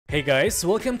Hey guys,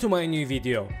 welcome to my new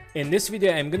video. In this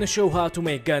video I'm gonna show how to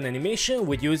make gun animation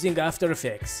with using After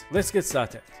Effects. Let's get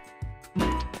started.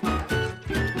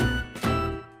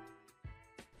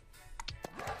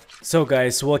 So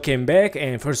guys, welcome back,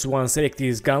 and first one, select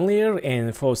this gun layer,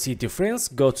 and for see difference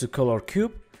go to color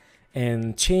cube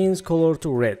and change color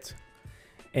to red.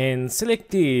 And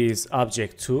select this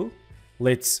object 2.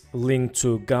 Let's link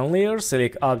to gun layer,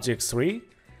 select object 3.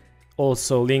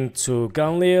 Also link to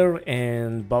gun layer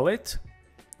and bullet,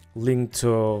 link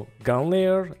to gun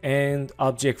layer and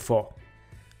object 4.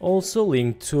 Also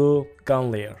link to gun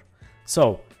layer.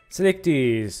 So select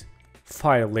this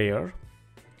file layer,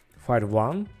 file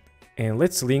 1, and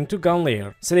let's link to gun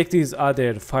layer. Select these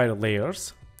other file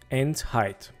layers and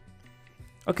hide.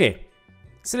 Okay,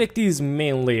 select this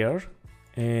main layer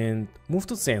and move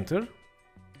to center.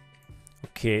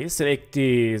 Okay, select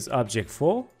this object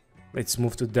 4. Let's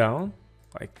move to down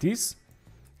like this,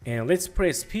 and let's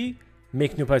press P,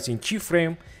 make new part in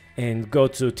keyframe, and go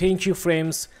to 10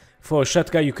 keyframes. For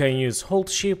shortcut you can use hold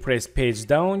shift, press page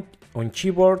down on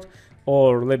keyboard,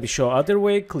 or let me show other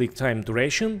way, click time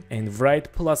duration and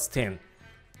write +10.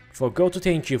 For go to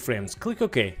 10 keyframes, click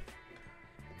OK,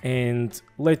 and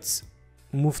let's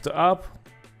move to up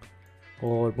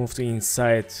or move to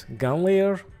inside gun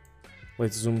layer.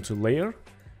 Let's zoom to layer.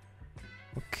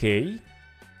 Okay,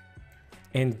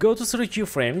 and go to 3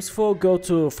 keyframes. For go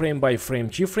to frame by frame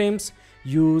keyframes,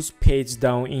 use page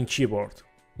down in keyboard.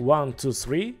 1, 2,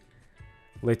 3.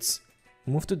 Let's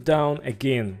move to down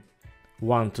again.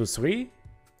 1, 2, 3.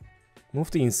 Move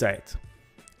to inside.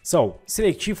 So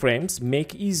select keyframes, make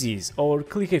easies, or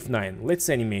click F9. Let's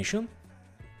animation.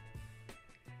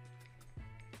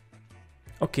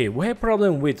 Okay, we have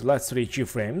problem with last 3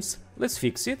 keyframes. Let's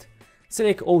fix it.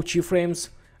 Select all keyframes.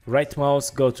 Right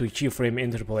mouse, go to keyframe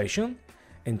interpolation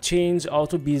and change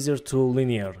auto bezier to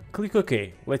linear. Click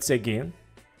OK. Let's again.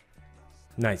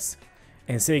 Nice.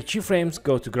 And select keyframes,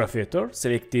 go to graph editor,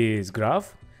 select this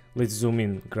graph. Let's zoom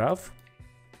in graph.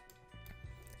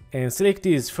 And select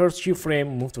this first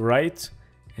keyframe, move to right,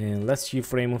 and last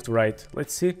keyframe, move to right.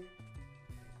 Let's see.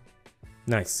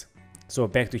 Nice. So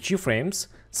back to keyframes,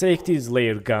 select this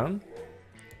layer gun.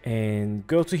 And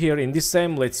go to here, in this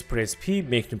time let's press P,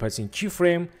 make new part in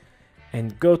keyframe,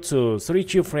 and go to 3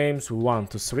 keyframes, 1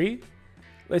 to 3.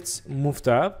 Let's move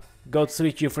to up, go to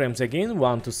 3 keyframes again,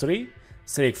 1 to 3.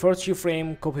 Select first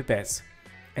keyframe, copy paste,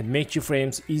 and make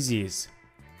keyframes easies.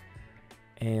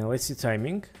 And let's see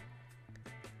timing.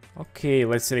 Okay,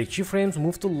 let's select keyframes,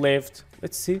 move to left.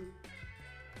 Let's see.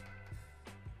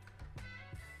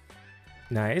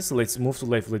 Nice. Let's move to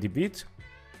left a little bit.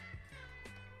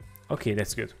 Okay,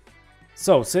 that's good.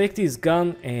 So select this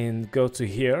gun and go to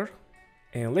here,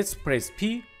 and let's press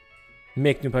P,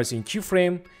 make new part in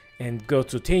keyframe, and go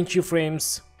to 10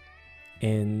 keyframes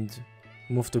and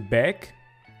move to back.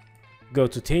 Go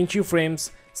to 10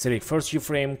 keyframes, select first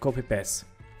keyframe, copy paste,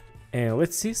 and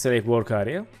let's see, select work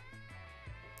area.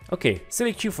 Okay,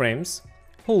 select keyframes,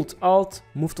 hold Alt,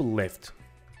 move to left.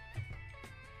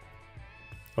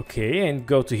 Okay, and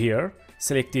go to here.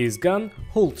 Select this gun,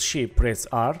 hold shift, press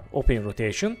R, open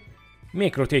rotation,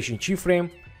 make rotation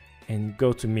keyframe, and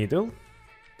go to middle,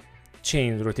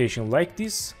 change rotation like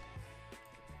this,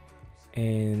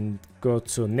 and go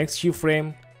to next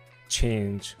keyframe,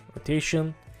 change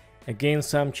rotation, again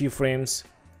some keyframes,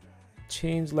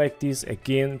 change like this,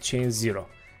 again change 0.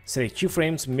 Select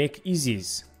keyframes, make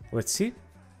easies. Let's see.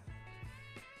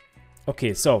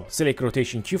 Okay, so select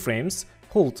rotation keyframes,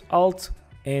 hold Alt,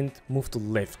 and move to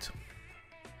left.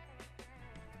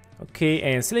 Okay,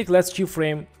 and select last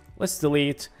keyframe, let's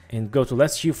delete, and go to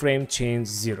last keyframe, change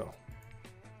 0.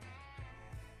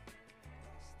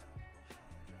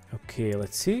 Okay,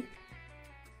 let's see.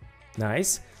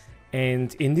 Nice.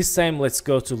 And in this time, let's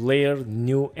go to layer,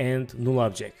 new, and null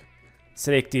object.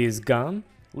 Select this gun,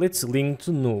 let's link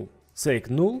to null.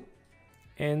 Select null,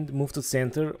 and move to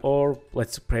center, or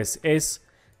let's press S,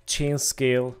 change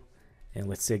scale, and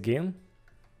let's see again.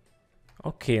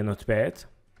 Okay, not bad.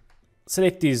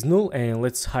 Select this null and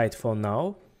let's hide for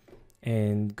now,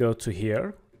 and go to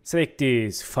here, select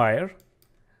this fire,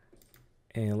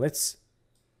 and let's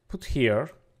put here,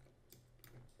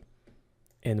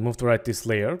 and move to right this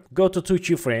layer. Go to 2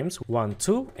 keyframes, 1,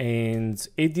 2, and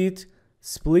edit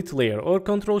split layer, or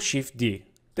Ctrl Shift D,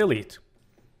 delete.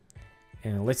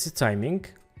 And let's see timing.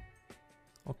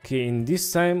 Okay, in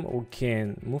this time we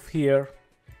can move here.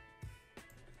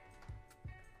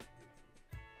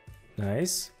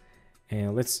 Nice.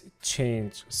 And let's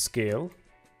change scale.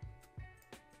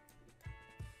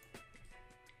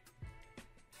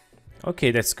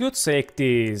 Okay, that's good. Select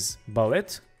this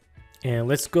bullet And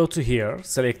let's go to here,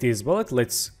 select this bullet,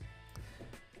 let's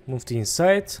move to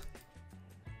inside,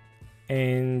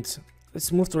 and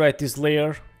let's move to right this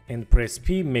layer and press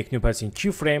P, make new path in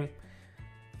keyframe,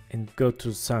 and go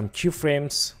to some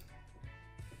keyframes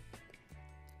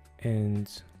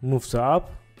and move to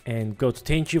up and go to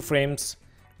 10 keyframes,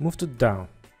 move to down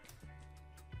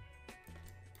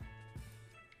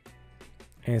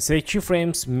and select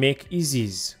keyframes, make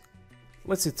easies.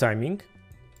 Let's see timing.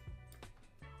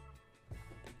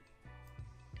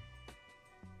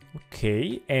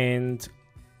 Okay, and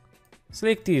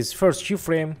select this first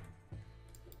keyframe.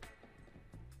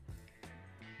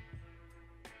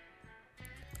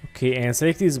 Okay, and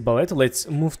select this bullet. Let's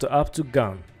move to up to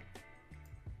gun.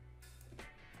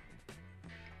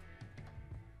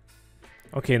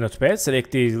 Okay, not bad.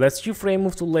 Select the last keyframe,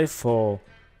 move to left for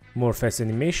more fast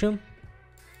animation.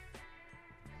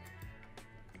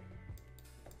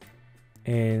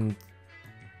 And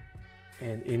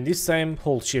in this time,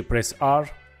 hold shift, press R,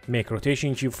 make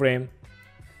rotation keyframe,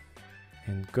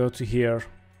 and go to here,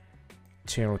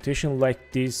 change rotation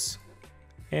like this,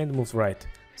 and move right.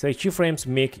 Select keyframes,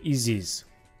 make easies.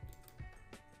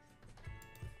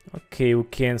 Okay, we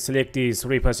can select these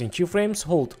repassing keyframes,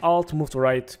 hold Alt, move to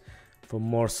right for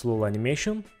more slow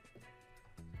animation.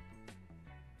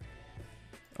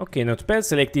 Okay, not bad.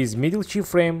 Select this middle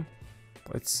keyframe.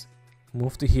 Let's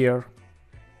move to here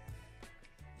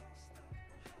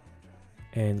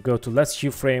and go to last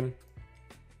keyframe,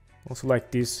 also like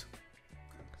this.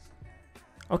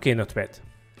 Okay, not bad.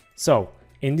 So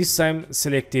in this time,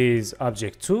 select this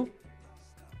object 2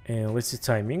 and let's see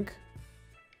timing.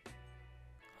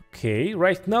 Okay,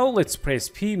 right now let's press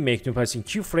P, make new path in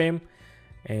keyframe,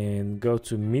 and go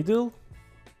to middle,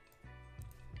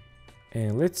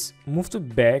 and let's move to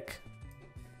back,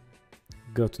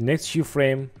 go to next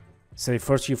keyframe, select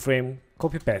first keyframe,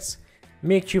 copy paste,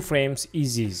 make keyframes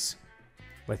easies.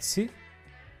 Let's see.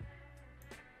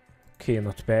 Okay,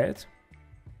 not bad.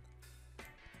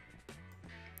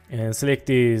 And select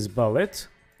this bullet.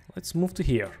 Let's move to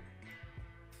here.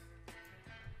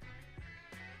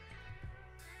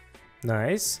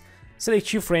 Nice. Select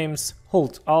keyframes,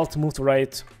 hold Alt, move to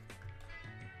right.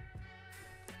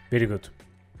 Very good.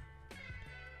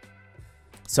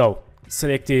 So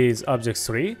select this object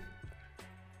 3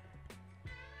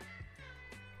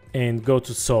 and go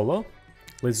to solo.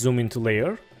 Let's zoom into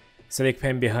layer, select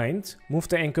pen behind, move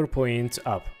the anchor point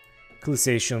up, click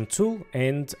selection tool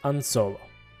and unsolo.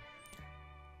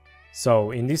 So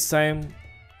in this time,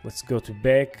 let's go to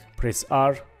back, press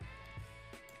R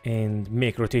and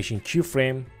make rotation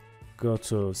keyframe, go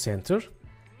to center,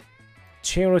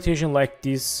 change rotation like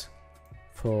this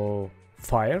for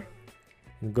fire,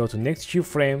 and go to next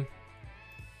keyframe,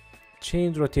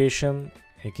 change rotation,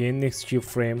 again next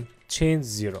keyframe, change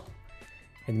 0.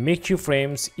 And make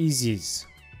keyframes easies.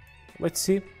 Let's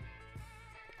see.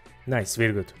 Nice,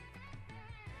 very good.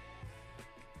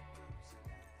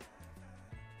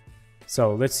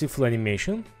 So let's see full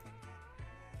animation.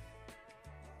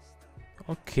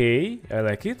 Okay, I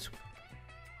like it.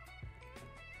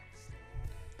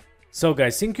 So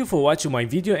guys, thank you for watching my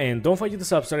video and don't forget to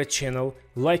subscribe channel,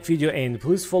 like video and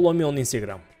please follow me on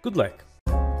Instagram. Good luck.